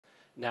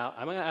Now,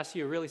 I'm going to ask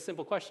you a really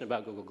simple question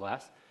about Google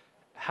Glass.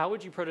 How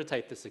would you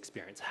prototype this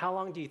experience? How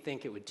long do you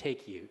think it would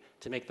take you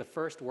to make the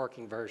first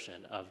working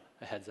version of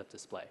a heads-up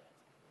display?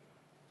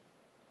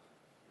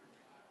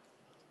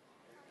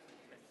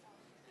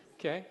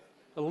 Okay,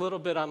 a little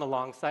bit on the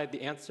long side.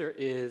 The answer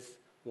is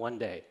 1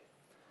 day.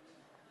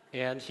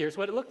 And here's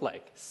what it looked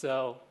like.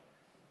 So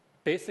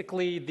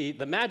basically,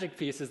 the magic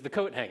piece is the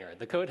coat hanger.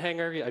 The coat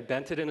hanger, I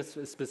bent it in a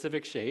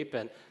specific shape,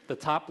 and the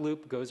top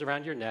loop goes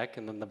around your neck,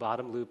 and then the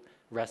bottom loop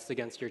rests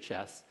against your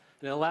chest.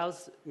 And it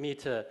allows me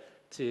to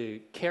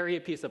carry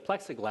a piece of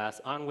plexiglass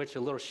on which a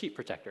little sheet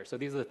protector. So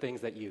these are the things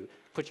that you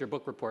put your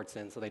book reports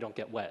in so they don't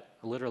get wet.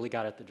 I literally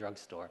got it at the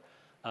drugstore.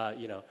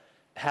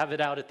 Have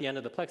it out at the end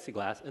of the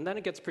plexiglass, and then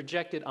it gets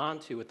projected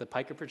onto with the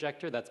Pica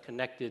projector that's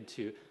connected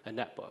to a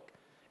netbook.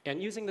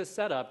 And using this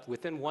setup,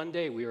 within 1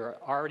 day, we were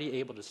already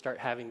able to start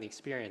having the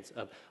experience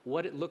of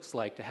what it looks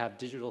like to have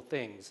digital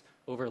things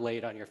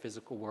overlaid on your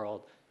physical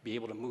world, be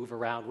able to move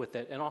around with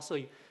it, and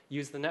also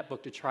use the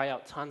netbook to try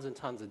out tons and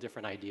tons of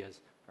different ideas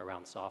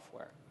around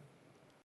software.